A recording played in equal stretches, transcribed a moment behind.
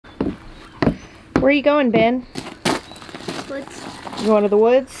Where are you going, Ben? Woods. You going to the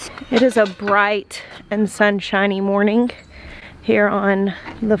woods? It is a bright and sunshiny morning here on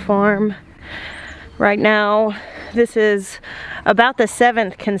the farm. Right now, this is about the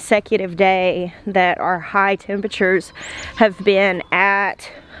 7th consecutive day that our high temperatures have been at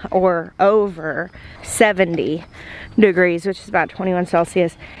or over 70 degrees, which is about 21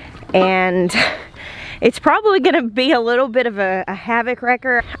 Celsius. And it's probably gonna be a little bit of a havoc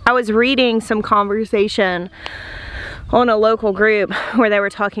wrecker. I was reading some conversation on a local group where they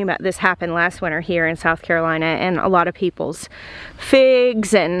were talking about this happened last winter here in South Carolina, and a lot of people's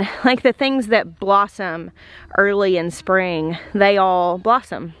figs and like the things that blossom early in spring, they all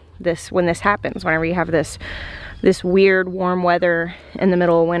blossom when this happens, whenever you have this weird warm weather in the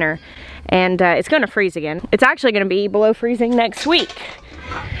middle of winter. And it's gonna freeze again. It's actually gonna be below freezing next week,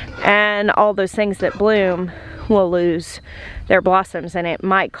 and all those things that bloom will lose their blossoms, and it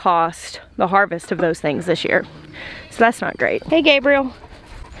might cost the harvest of those things this year. So that's not great. Hey Gabriel,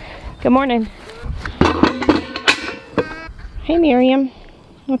 good morning. Hey Miriam,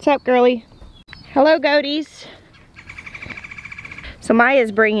 what's up girly? Hello goaties. So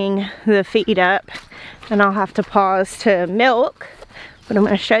Maya's bringing the feed up, and I'll have to pause to milk, but I'm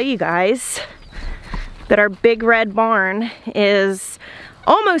gonna show you guys that our big red barn is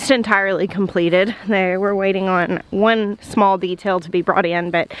almost entirely completed. We're waiting on one small detail to be brought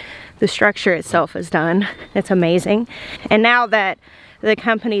in, but the structure itself is done. It's amazing. And now that the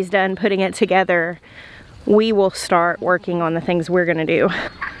company's done putting it together, we will start working on the things we're gonna do.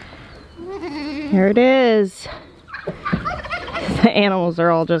 Here it is. The animals are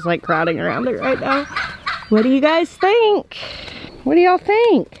all just like crowding around it right now. What do you guys think? What do y'all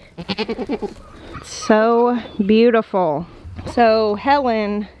think? It's so beautiful. So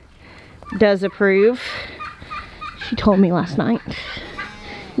Helen does approve. She told me last night.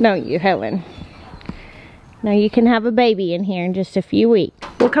 No, you, Helen. Now you can have a baby in here in just a few weeks.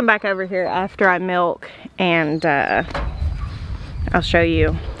 We'll come back over here after I milk, and I'll show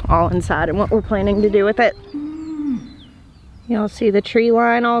you all inside and what we're planning to do with it. Y'all see the tree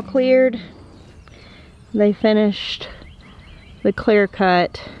line all cleared? They finished the clear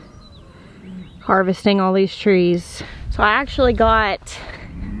cut, harvesting all these trees. So I actually got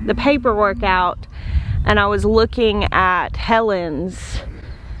the paperwork out, and I was looking at Helen's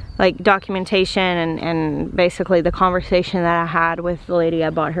like documentation and basically the conversation that I had with the lady I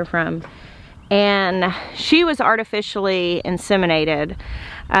bought her from. And she was artificially inseminated,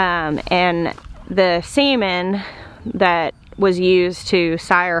 and the semen that was used to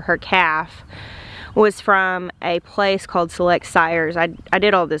sire her calf was from a place called Select Sires. I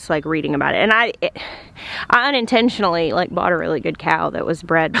did all this like reading about it, and I unintentionally like bought a really good cow that was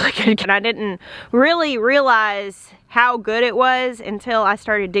bred really good, and I didn't really realize how good it was until I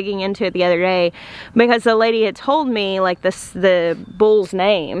started digging into it the other day, because the lady had told me like the bull's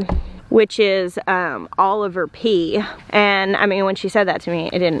name, which is Oliver P. And I mean, when she said that to me,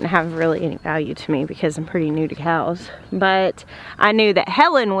 it didn't have really any value to me because I'm pretty new to cows. But I knew that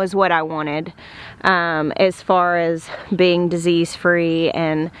Helen was what I wanted as far as being disease-free.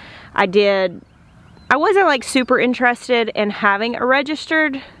 And I wasn't like super interested in having a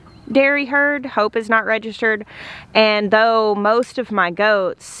registered dairy herd. Hope is not registered. And though most of my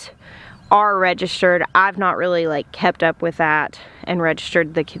goats are registered, I've not really like kept up with that and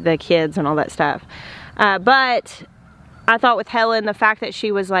registered the kids and all that stuff. But I thought with Helen, the fact that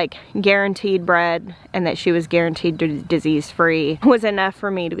she was like guaranteed bred and that she was guaranteed disease free was enough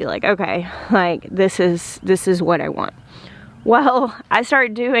for me to be like, okay, like this is what I want. Well, I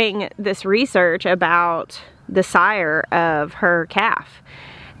started doing this research about the sire of her calf,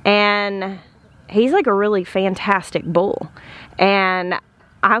 and he's like a really fantastic bull, and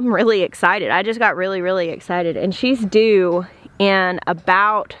I'm really excited. I just got really excited, and she's due in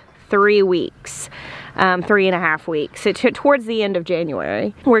about 3 weeks, 3.5 weeks. So towards the end of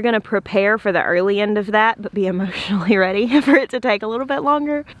January. We're gonna prepare for the early end of that, but be emotionally ready for it to take a little bit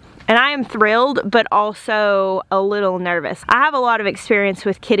longer. And I am thrilled, but also a little nervous. I have a lot of experience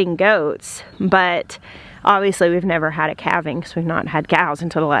with kidding goats, but obviously we've never had a calving because we've not had cows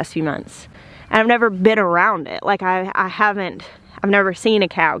until the last few months. And I've never been around it. Like I've never seen a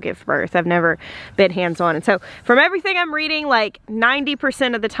cow give birth. I've never been hands-on. And so from everything I'm reading, like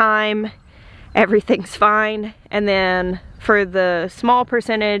 90% of the time, everything's fine. And then for the small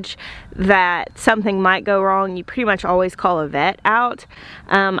percentage that something might go wrong, you pretty much always call a vet out.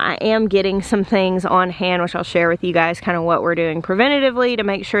 I am getting some things on hand, which I'll share with you guys, kind of what we're doing preventatively to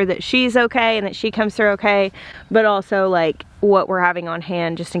make sure that she's okay and that she comes through okay, but also like what we're having on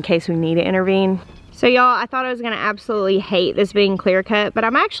hand just in case we need to intervene. So y'all, I thought I was gonna absolutely hate this being clear cut, but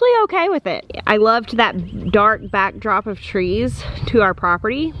I'm actually okay with it. I loved that dark backdrop of trees to our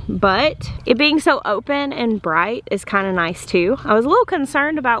property, but it being so open and bright is kind of nice too. I was a little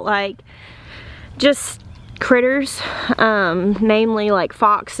concerned about like just critters, namely like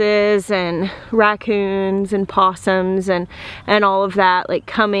foxes and raccoons and possums and all of that, like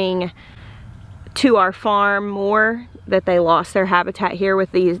coming to our farm more, that they lost their habitat here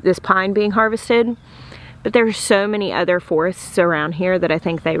with this pine being harvested. But there's so many other forests around here that I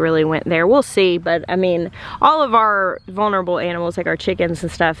think they really went there. We'll see, but I mean, all of our vulnerable animals, like our chickens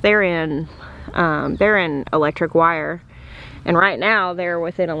and stuff, they're in electric wire. And right now they're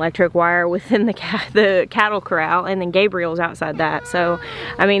within electric wire within the cattle corral, and then Gabriel's outside that. So,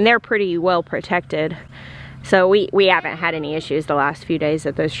 I mean, they're pretty well protected. So we haven't had any issues the last few days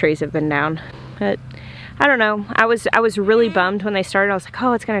that those trees have been down. But I don't know, I was really bummed when they started. I was like,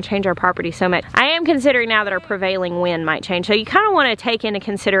 oh, it's gonna change our property so much. I am considering now that our prevailing wind might change. So you kind of want to take into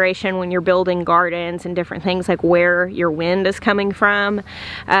consideration when you're building gardens and different things, like where your wind is coming from,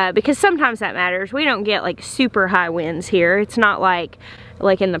 because sometimes that matters. We don't get like super high winds here. It's not like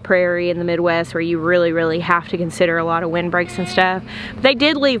in the prairie in the Midwest where you really have to consider a lot of windbreaks and stuff. But they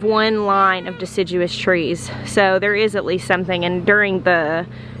did leave one line of deciduous trees, so there is at least something. And during the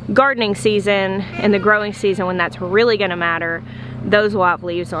gardening season and the growing season, when that's really gonna matter, those will have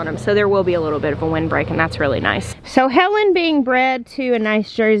leaves on them, so there will be a little bit of a windbreak, and that's really nice. So Helen being bred to a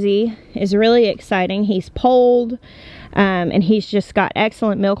nice Jersey is really exciting. He's polled, and he's just got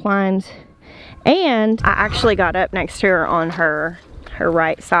excellent milk lines. And I actually got up next to her on her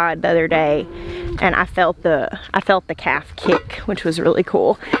right side the other day, and I felt the calf kick, which was really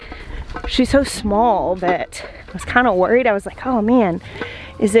cool. She's so small that I was kind of worried. I was like, oh man,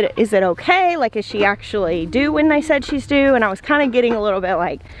 is it okay? Like, is she actually due when they said she's due? And I was kind of getting a little bit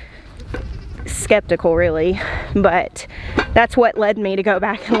like skeptical, really. But that's what led me to go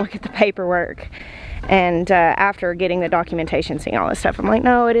back and look at the paperwork. And after getting the documentation, seeing all this stuff, I'm like,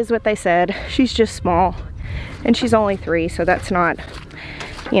 no, it is what they said. She's just small, and she's only 3, so that's not,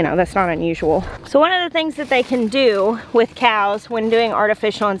 you know, that's not unusual. So one of the things that they can do with cows when doing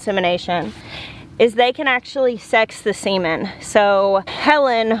artificial insemination is they can actually sex the semen. So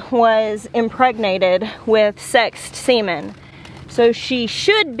Helen was impregnated with sexed semen, so she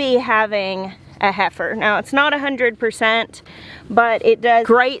should be having a heifer. Now, it's not 100%, but it does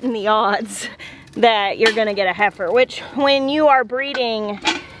greaten the odds that you're gonna get a heifer, which when you are breeding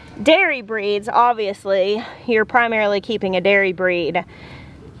dairy breeds, obviously you're primarily keeping a dairy breed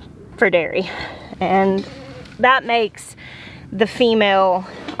for dairy, and that makes the female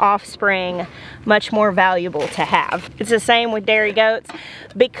offspring much more valuable to have. It's the same with dairy goats,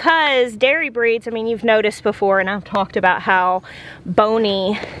 because dairy breeds, I mean, you've noticed before, and I've talked about how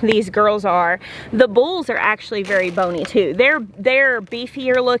bony these girls are. The bulls are actually very bony too. They're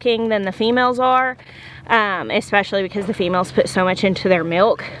beefier looking than the females are, especially because the females put so much into their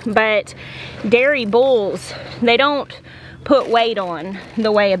milk. But dairy bulls, they don't put weight on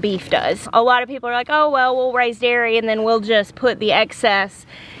the way a beef does. A lot of people are like, oh well, we'll raise dairy and then we'll just put the excess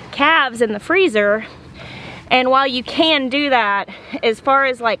calves in the freezer. And while you can do that, as far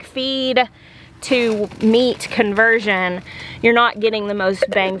as like feed to meat conversion, you're not getting the most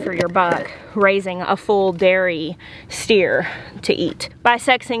bang for your buck raising a full dairy steer to eat. By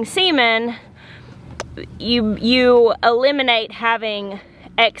sexing semen, you eliminate having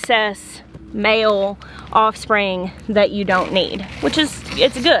excess male offspring that you don't need, which is,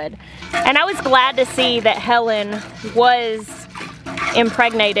 it's good. And I was glad to see that Helen was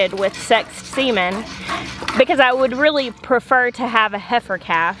impregnated with sexed semen, because I would really prefer to have a heifer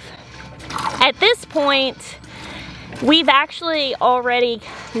calf. At this point, we've actually already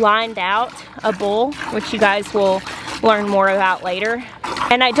lined out a bull, which you guys will learn more about later.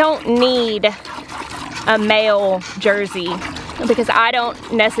 And I don't need a male Jersey, because I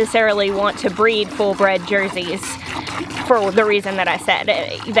don't necessarily want to breed full-bred Jerseys for the reason that I said.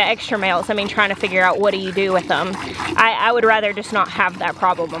 The extra males, I mean, trying to figure out what do you do with them. I would rather just not have that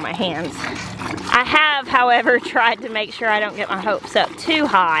problem on my hands. I have, however, tried to make sure I don't get my hopes up too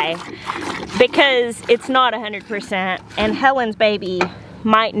high, because it's not 100%, and Helen's baby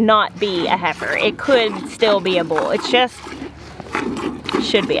might not be a heifer. It could still be a bull. It's just, it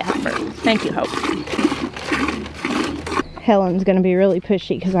should be a heifer. Thank you, Hope. Helen's gonna be really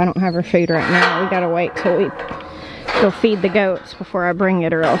pushy because I don't have her food right now. We gotta wait till we go feed the goats before I bring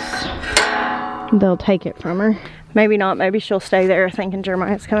it, or else they'll take it from her. Maybe not, maybe she'll stay there thinking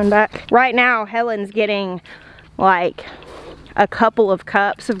Jeremiah's coming back. Right now, Helen's getting like a couple of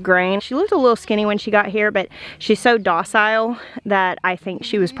cups of grain. She looked a little skinny when she got here, but she's so docile that I think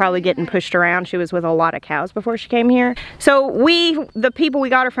she was probably getting pushed around. She was with a lot of cows before she came here. So the people we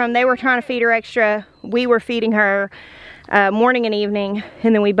got her from, they were trying to feed her extra. We were feeding her morning and evening,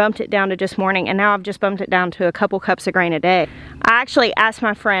 and then we bumped it down to just morning, and now I've just bumped it down to a couple cups of grain a day. I actually asked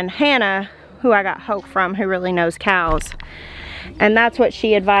my friend Hannah, who I got Hoke from, who really knows cows, and that's what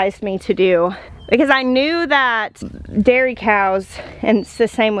she advised me to do. Because I knew that dairy cows, and it's the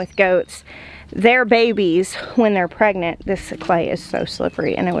same with goats, their babies, when they're pregnant, this clay is so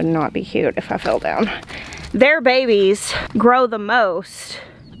slippery and it would not be cute if I fell down. Their babies grow the most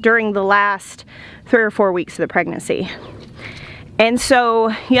during the last 3 or 4 weeks of the pregnancy. And so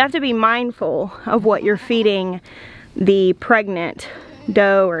you have to be mindful of what you're feeding the pregnant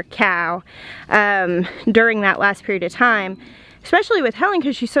doe or cow during that last period of time. Especially with Helen,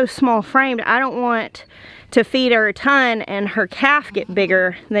 because she's so small framed, I don't want to feed her a ton and her calf get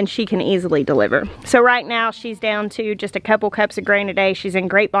bigger than she can easily deliver. So right now she's down to just a couple cups of grain a day. She's in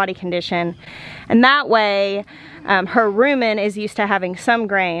great body condition. And that way her rumen is used to having some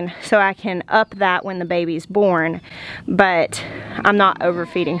grain, so I can up that when the baby's born. But I'm not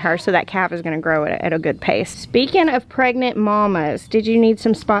overfeeding her, so that calf is gonna grow at a good pace. Speaking of pregnant mamas, did you need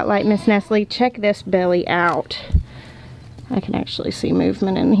some spotlight, Miss Nestle? Check this belly out. I can actually see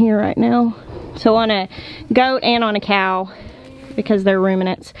movement in here right now. So on a goat and on a cow, because they're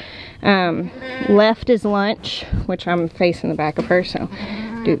ruminants, left is lunch, which I'm facing the back of her, so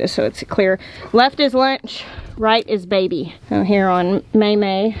do this so it's clear. Left is lunch, right is baby. So here on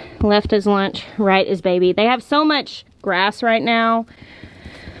May, left is lunch, right is baby. They have so much grass right now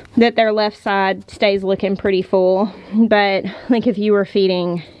that their left side stays looking pretty full. But I think if you were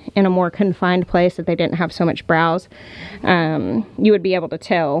feeding in a more confined place, that they didn't have so much browse, you would be able to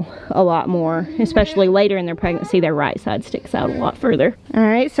tell a lot more, especially later in their pregnancy. Their right side sticks out a lot further. All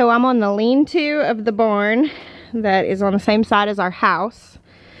right, so I'm on the lean-to of the barn that is on the same side as our house.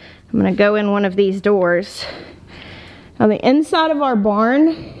 I'm gonna go in one of these doors. Now the inside of our barn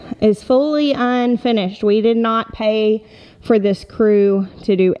is fully unfinished. We did not pay for this crew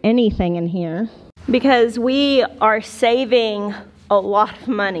to do anything in here because we are saving a lot of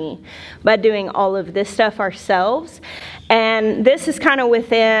money by doing all of this stuff ourselves, and this is kind of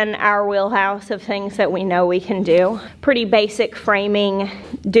within our wheelhouse of things that we know we can do. Pretty basic framing,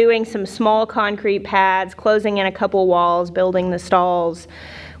 doing some small concrete pads, closing in a couple walls, building the stalls.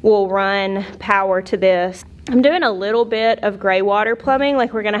 We'll run power to this. I'm doing a little bit of gray water plumbing,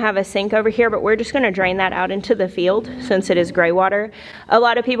 like we're gonna have a sink over here, but we're just gonna drain that out into the field since it is gray water. A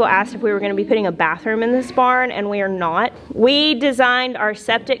lot of people asked if we were gonna be putting a bathroom in this barn, and we are not. We designed our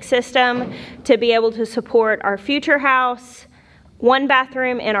septic system to be able to support our future house, 1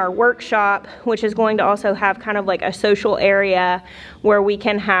 bathroom in our workshop, which is going to also have kind of like a social area where we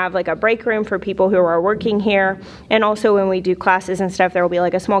can have like a break room for people who are working here. And also when we do classes and stuff, there will be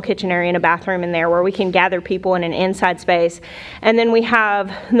like a small kitchen area and a bathroom in there where we can gather people in an inside space. And then we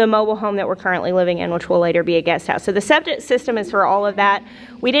have the mobile home that we're currently living in, which will later be a guest house. So the septic system is for all of that.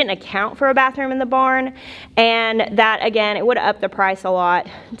 We didn't account for a bathroom in the barn, and that, again, it would up the price a lot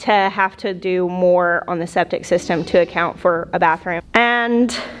to have to do more on the septic system to account for a bathroom.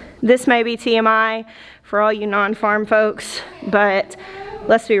 And this may be TMI for all you non-farm folks, but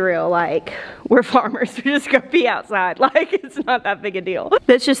let's be real, like, we're farmers, we're just gonna be outside. Like, it's not that big a deal.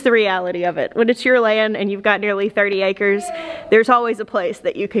 That's just the reality of it. When it's your land and you've got nearly 30 acres, there's always a place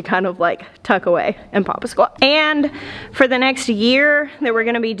that you could kind of like tuck away and pop a squat. And for the next year that we're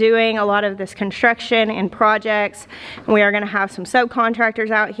gonna be doing a lot of this construction and projects, and we are gonna have some subcontractors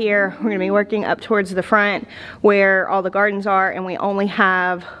out here. We're gonna be working up towards the front where all the gardens are, and we only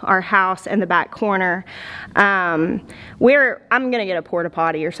have our house in the back corner. I'm gonna get a porta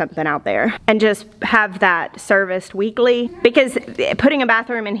potty or something out there and just have that serviced weekly, because putting a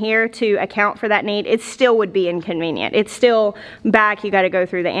bathroom in here to account for that need, it still would be inconvenient. It's still back, you got to go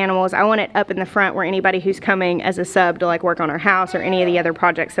through the animals. I want it up in the front where anybody who's coming as a sub to like work on our house or any of the other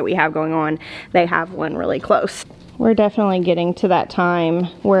projects that we have going on, they have one really close. We're definitely getting to that time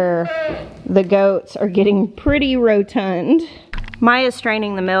where the goats are getting pretty rotund. Maya's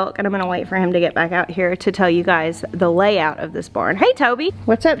straining the milk, and I'm gonna wait for him to get back out here to tell you guys the layout of this barn. Hey Toby,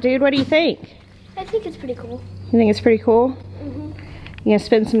 what's up dude? What do you think? I think it's pretty cool. You think it's pretty cool? Mm-hmm. You gonna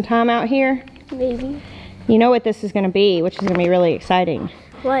spend some time out here? Maybe. You know what this is gonna be, which is gonna be really exciting.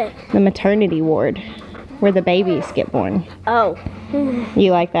 What? The maternity ward, where the babies get born. Oh.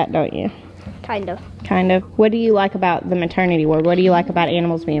 You like that, don't you? Kind of. Kind of. What do you like about the maternity ward? What do you like about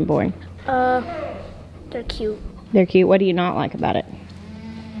animals being born? They're cute. They're cute. What do you not like about it?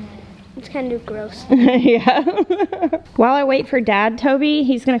 It's kind of gross. Yeah. While I wait for Dad, Toby,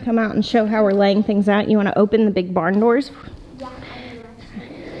 he's gonna come out and show how we're laying things out. You wanna open the big barn doors? Yeah.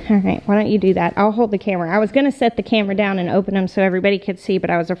 All right, why don't you do that? I'll hold the camera. I was gonna set the camera down and open them so everybody could see, but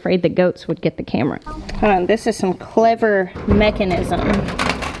I was afraid the goats would get the camera. Hold on, this is some clever mechanism.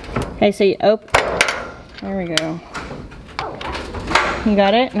 Okay, so you open, there we go. You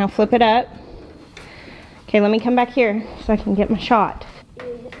got it? Now flip it up. Okay, let me come back here so I can get my shot.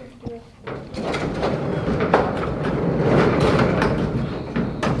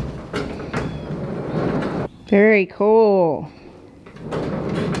 Very cool.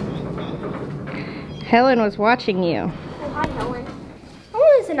 Helen was watching you. Oh, hi, Helen. Helen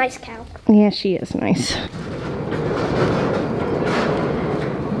is a nice cow. Yeah, she is nice.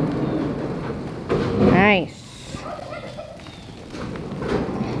 Nice.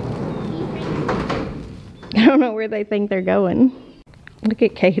 I don't know where they think they're going. Look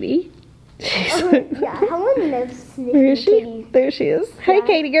at Katie. Yeah, Helen lives sniffing. Where is she? Katie. There she is. Yeah. Hey,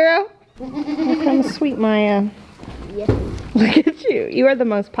 Katie girl. Here comes sweet Maya. Yes. Look at you. You are the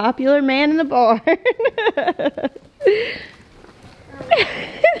most popular man in the barn.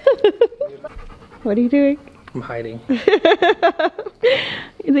 What are you doing? I'm hiding.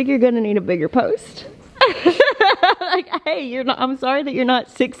 You think you're gonna need a bigger post? Like, hey, you're not. I'm sorry that you're not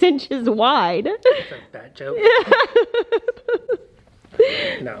 6 inches wide. Is that joke?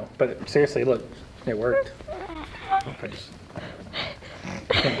 No, but seriously, look, it worked. I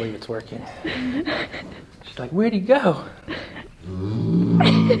can't believe it's working. She's like, where'd he go?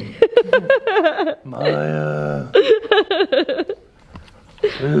 Maya.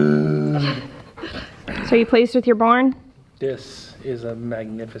 Food. So you pleased with your barn? This is a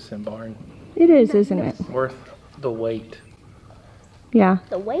magnificent barn. It is, isn't it? Worth the wait. Yeah.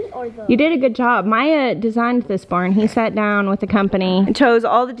 The weight or the... You did a good job. Maya designed this barn. He sat down with the company and chose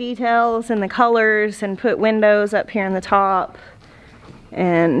all the details and the colors and put windows up here in the top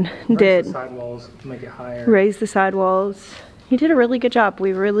and Raise the sidewalls, make it higher. raise the sidewalls. He did a really good job.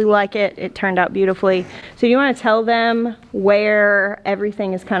 We really like it. It turned out beautifully. So you want to tell them where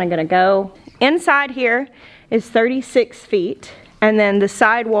everything is kind of going to go? Inside here is 36 feet. And then the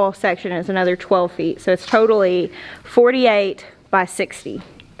sidewall section is another 12 feet. So it's totally 48 by 60,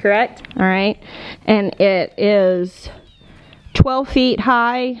 correct? All right. And it is 12 feet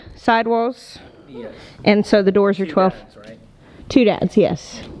high sidewalls. Yes. And so the doors are 12. Dads, right? 2 dads,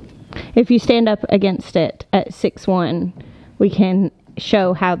 yes. If you stand up against it at 6'1", we can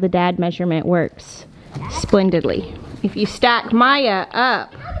show how the dad measurement works splendidly. If you stack Maya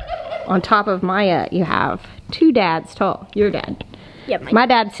up on top of Maya, you have 2 dads tall. Your dad. Yep. My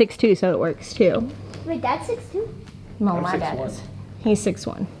dad's 6'2", so it works too. Wait, that's 6'2"? No, I'm my dad 6'1". is. He's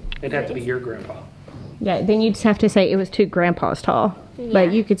 6'1". It'd have to be your grandpa. Yeah, then you'd just have to say it was 2 grandpas tall. Yeah.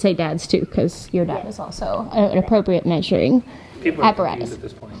 But you could say dads too, because your dad is also an appropriate measuring People are apparatus. confused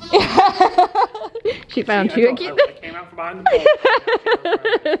at this point. She found See, you I again. came out from behind the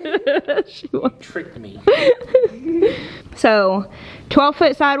pole. You tricked me. So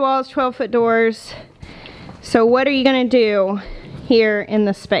 12-foot sidewalls, 12-foot doors. So what are you gonna do here in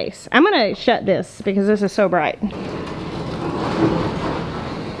the space? I'm gonna shut this because this is so bright.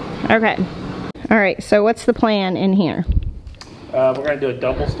 Okay. All right, so what's the plan in here? We're going to do a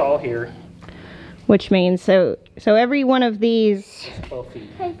double stall here. Which means, so every one of these, 12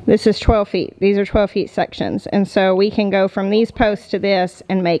 feet. this is 12 feet. These are 12 feet sections. And so we can go from these posts to this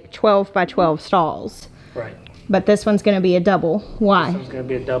and make 12 by 12 stalls. Right. But this one's gonna be a double. Why? This one's going to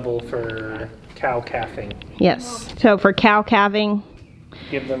be a double for cow calving. Yes. So for cow calving,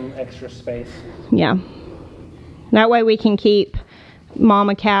 Give them extra space. yeah. That way we can keep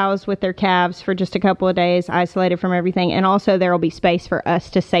mama cows with their calves for just a couple of days, isolated from everything. And also there will be space for us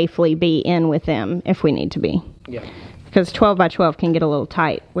to safely be in with them if we need to be. Yeah. Because 12 by 12 can get a little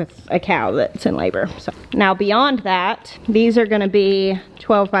tight with a cow that's in labor. So now beyond that, these are gonna be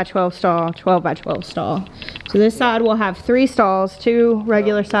 12 by 12 stall, 12 by 12 stall. So this side will have 3 stalls, 2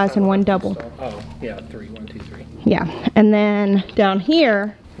 regular size and 1 double. Oh, yeah, 3. 1, 2, 3. Yeah, and then down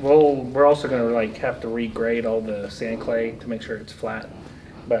here, We're also going to like have to regrade all the sand clay to make sure it's flat.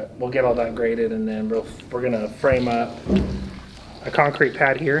 But we'll get all that graded, and then we're going to frame up a concrete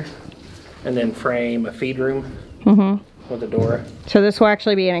pad here and then frame a feed room with a door. so this will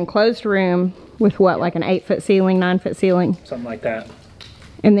actually be an enclosed room with what, like an 8-foot ceiling, 9-foot ceiling? Something like that.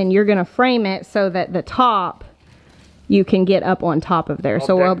 And then you're gonna frame it so that the top, you can get up on top of there.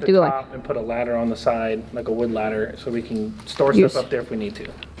 So we'll deck the do like, top and put a ladder on the side, like a wood ladder, so we can store Use- stuff up there if we need to.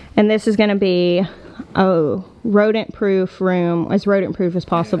 and this is gonna be a rodent-proof room, as rodent-proof as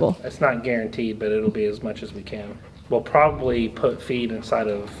possible. It's not guaranteed, but it'll be as much as we can. We'll probably put feed inside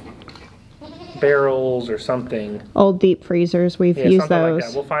of barrels or something. Old deep freezers, we've used those.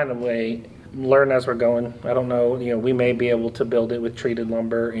 Like that. We'll find a way, learn as we're going. I don't know, you know, we may be able to build it with treated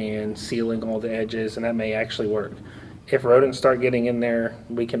lumber and sealing all the edges, and that may actually work. If rodents start getting in there,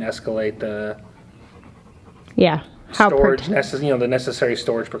 we can escalate the storage, you know, the necessary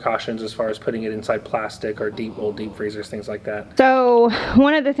storage precautions as far as putting it inside plastic or old deep freezers, things like that. So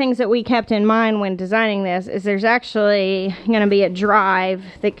one of the things that we kept in mind when designing this is there's actually going to be a drive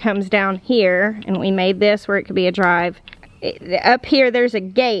that comes down here, and we made this where it could be a drive. Up here there's a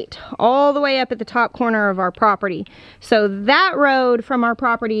gate all the way up at the top corner of our property. So that road from our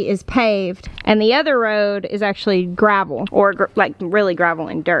property is paved, and the other road is actually gravel, or like really gravel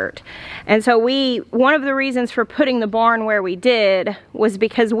and dirt. And so one of the reasons for putting the barn where we did was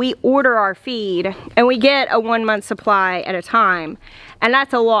because we order our feed and we get a 1 month supply at a time. And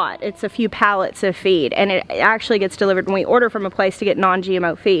that's a lot. It's a few pallets of feed, and it actually gets delivered when we order from a place to get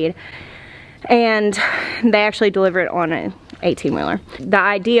non-GMO feed. And they actually deliver it on an 18-wheeler. The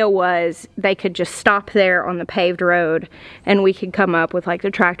idea was they could just stop there on the paved road, and we could come up with like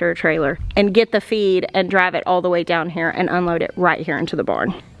the tractor or trailer and get the feed and drive it all the way down here and unload it right here into the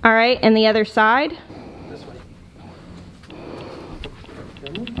barn. All right, and the other side. This way.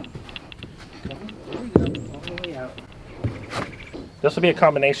 There we go, all the way out. This will be a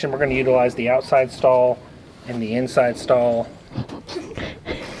combination. We're going to utilize the outside stall and the inside stall.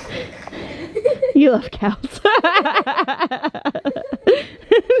 You love cows.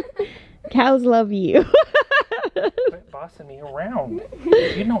 Cows love you. Quit bossing me around.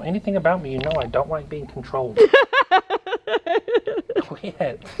 If you know anything about me, you know I don't like being controlled.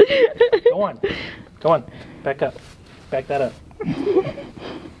 Quit. Go on. Go on. Back up. Back that up.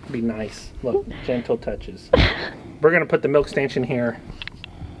 Be nice. Look, gentle touches. We're going to put the milk stanchion here.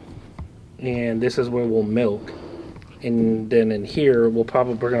 And this is where we'll milk. And then in here, we're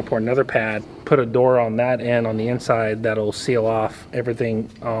going to pour another pad, put a door on that end on the inside that'll seal off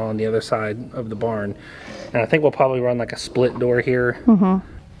everything on the other side of the barn. And I think we'll probably run like a split door here.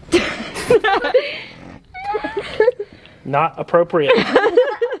 Not appropriate.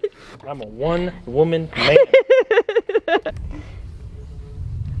 I'm a one-woman man.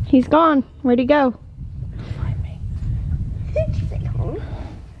 He's gone. Where'd he go? Find me. She's like, huh?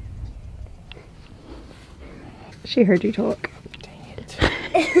 She heard you talk. Dang it.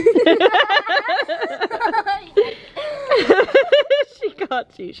 She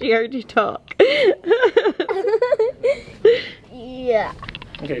got you. She heard you talk. Yeah.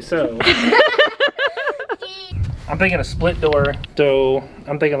 Okay, so I'm thinking a split door. So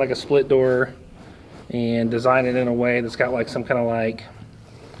I'm thinking like a split door and design it in a way that's got like some kind of like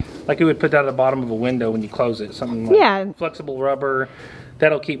you would put that at the bottom of a window when you close it. Something like flexible rubber.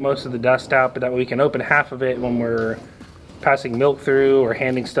 That'll keep most of the dust out, but that way we can open half of it when we're passing milk through or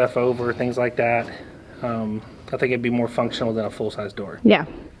handing stuff over, things like that. I think it'd be more functional than a full-size door. Yeah.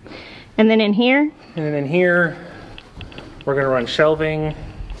 And then in here? And then in here, we're gonna run shelving.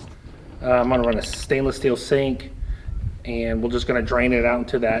 I'm gonna run a stainless steel sink, and we're just gonna drain it out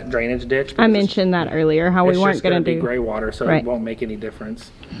into that drainage ditch. I mentioned that earlier, how we weren't gonna do gray water, so it won't make any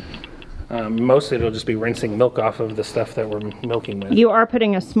difference. Mostly it'll just be rinsing milk off of the stuff that we're milking with. You are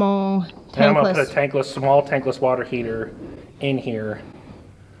putting a small tankless. And I'm gonna put a small tankless water heater in here.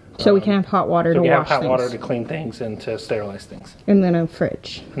 So we can have hot water to wash things. We can have hot water to clean things and to sterilize things. And then a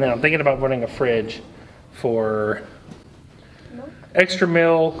fridge. And then I'm thinking about running a fridge for extra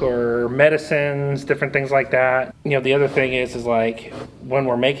milk or medicines, different things like that. You know, the other thing is like when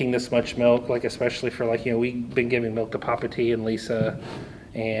we're making this much milk, like especially for like, you know, we've been giving milk to Papa T and Lisa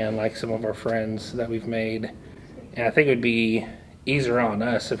and like some of our friends that we've made. And I think it would be easier on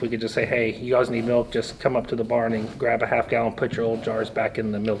us if we could just say, hey, you guys need milk, just come up to the barn and grab a half gallon, put your old jars back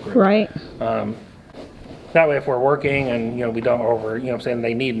in the milk room. Right. That way if we're working and, you know, we don't you know what I'm saying,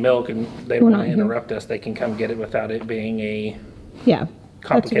 they need milk and they don't want to interrupt us, they can come get it without it being a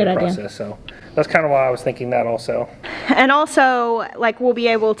complicated process. So that's kind of why I was thinking that also. And also, like, we'll be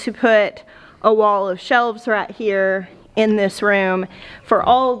able to put a wall of shelves right here in this room for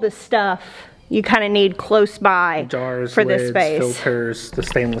all the stuff you kind of need close by. Jars, for lids, this space. Filters, the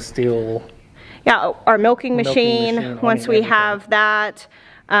stainless steel. Yeah, our milking machine once we have that.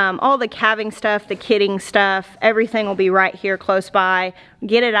 All the calving stuff, the kidding stuff, everything will be right here close by.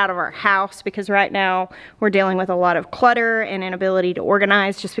 Get it out of our house because right now we're dealing with a lot of clutter and inability to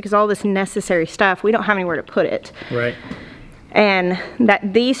organize just because all this necessary stuff, we don't have anywhere to put it. Right. And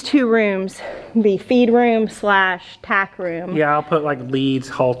that these two rooms, the feed room / tack room. Yeah, I'll put like leads,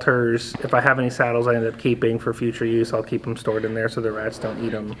 halters. If I have any saddles I end up keeping for future use, I'll keep them stored in there so the rats don't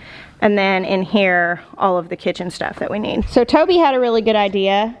eat them. And then in here, all of the kitchen stuff that we need. So Toby had a really good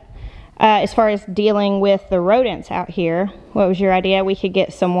idea. As far as dealing with the rodents out here, what was your idea? We could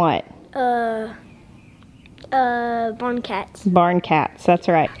get some what? Barn cats. Barn cats, that's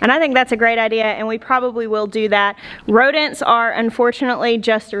right. And I think that's a great idea, and we probably will do that. Rodents are unfortunately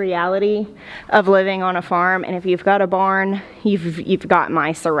just a reality of living on a farm, and if you've got a barn, you've got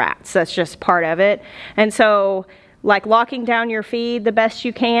mice or rats. That's just part of it. And so, like, locking down your feed the best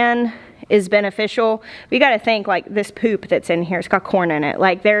you can is beneficial. You got to think, like, this poop that's in here, it's got corn in it.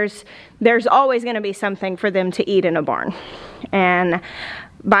 Like, there's always going to be something for them to eat in a barn. And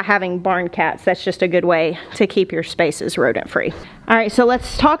by having barn cats, that's just a good way to keep your spaces rodent free. All right, so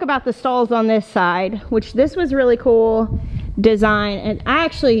let's talk about the stalls on this side, which this was really cool design. And I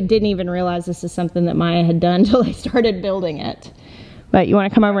actually didn't even realize this is something that Maya had done until I started building it. But you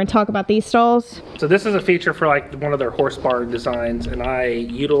want to come over and talk about these stalls? So this is a feature for like one of their horse barn designs, and I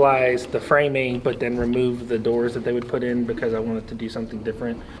utilized the framing but then removed the doors that they would put in because I wanted to do something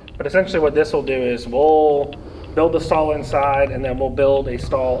different. But essentially what this will do is we'll build the stall inside, and then we'll build a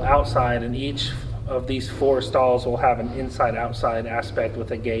stall outside, and each of these 4 stalls will have an inside-outside aspect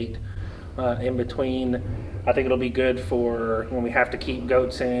with a gate in between. I think it'll be good for when we have to keep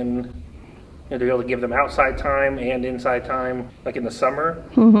goats in, to be able to give them outside time and inside time. Like in the summer,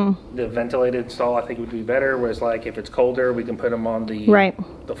 the ventilated stall I think would be better, whereas like if it's colder, we can put them on the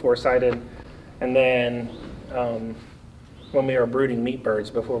 4-sided. And then when we are brooding meat birds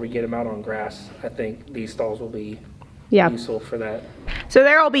before we get them out on grass, I think these stalls will be useful for that. So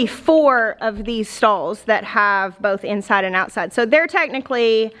there will be 4 of these stalls that have both inside and outside. So they're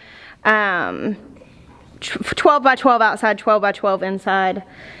technically 12 by 12 outside, 12 by 12 inside.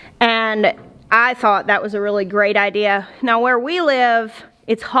 And I thought that was a really great idea. Now where we live,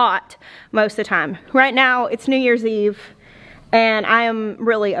 it's hot most of the time. Right now it's New Year's Eve and I am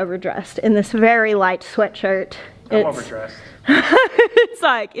really overdressed in this very light sweatshirt. I'm overdressed.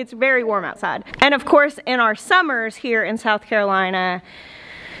 It's very warm outside. And of course in our summers here in South Carolina,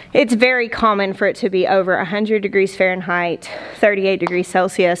 it's very common for it to be over 100 degrees Fahrenheit, 38 degrees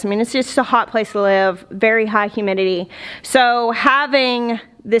Celsius. I mean, it's just a hot place to live, very high humidity. So having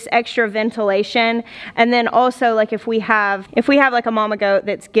this extra ventilation, and then also like if we have like a mama goat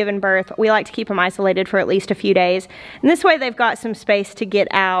that's given birth, we like to keep them isolated for at least a few days. And this way they've got some space to get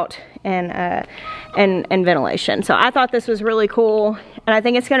out and ventilation. So I thought this was really cool, and I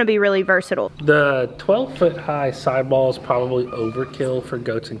think it's gonna be really versatile. The 12-foot high sidewall is probably overkill for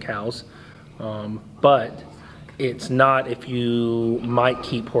goats and cows, but it's not if you might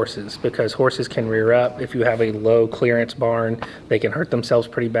keep horses, because horses can rear up. If you have a low clearance barn, they can hurt themselves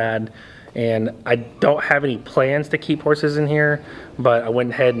pretty bad. And I don't have any plans to keep horses in here, but I went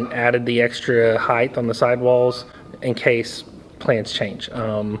ahead and added the extra height on the sidewalls in case plans change.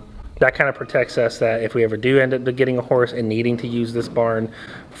 That kind of protects us that if we ever do end up getting a horse and needing to use this barn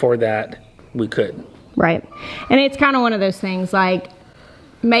for that, we could. Right. And it's kind of one of those things, like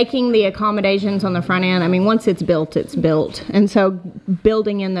making the accommodations on the front end. I mean, once it's built, it's built. And so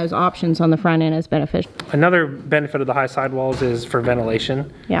building in those options on the front end is beneficial. Another benefit of the high sidewalls is for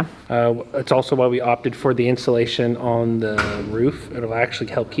ventilation. Yeah. It's also why we opted for the insulation on the roof. It'll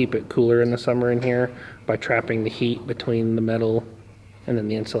actually help keep it cooler in the summer in here by trapping the heat between the metal and then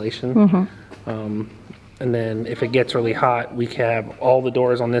the insulation. And then if it gets really hot, we can have all the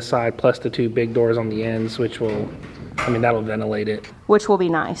doors on this side plus the 2 big doors on the ends, which will, I mean, that'll ventilate it. Which will be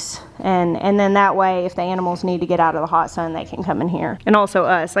nice. And then that way, if the animals need to get out of the hot sun, they can come in here. And also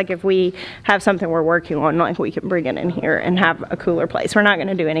us, like if we have something we're working on, like we can bring it in here and have a cooler place. We're not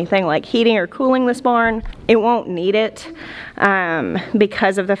gonna do anything like heating or cooling this barn. It won't need it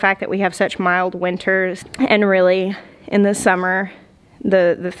because of the fact that we have such mild winters. And really, in the summer,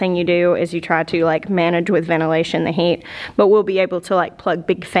 the thing you do is you try to like manage with ventilation the heat, but we'll be able to like plug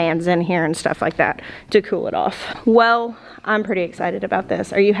big fans in here and stuff like that to cool it off. Well, I'm pretty excited about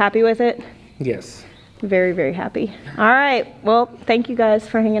this. Are you happy with it? Yes. Very, very happy. All right. Well, thank you guys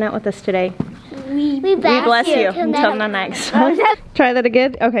for hanging out with us today. We bless you until the next one. Try that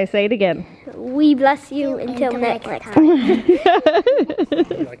again. Okay, say it again. We bless you until next time.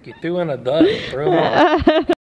 Like you threw in a duck, threw 'em off.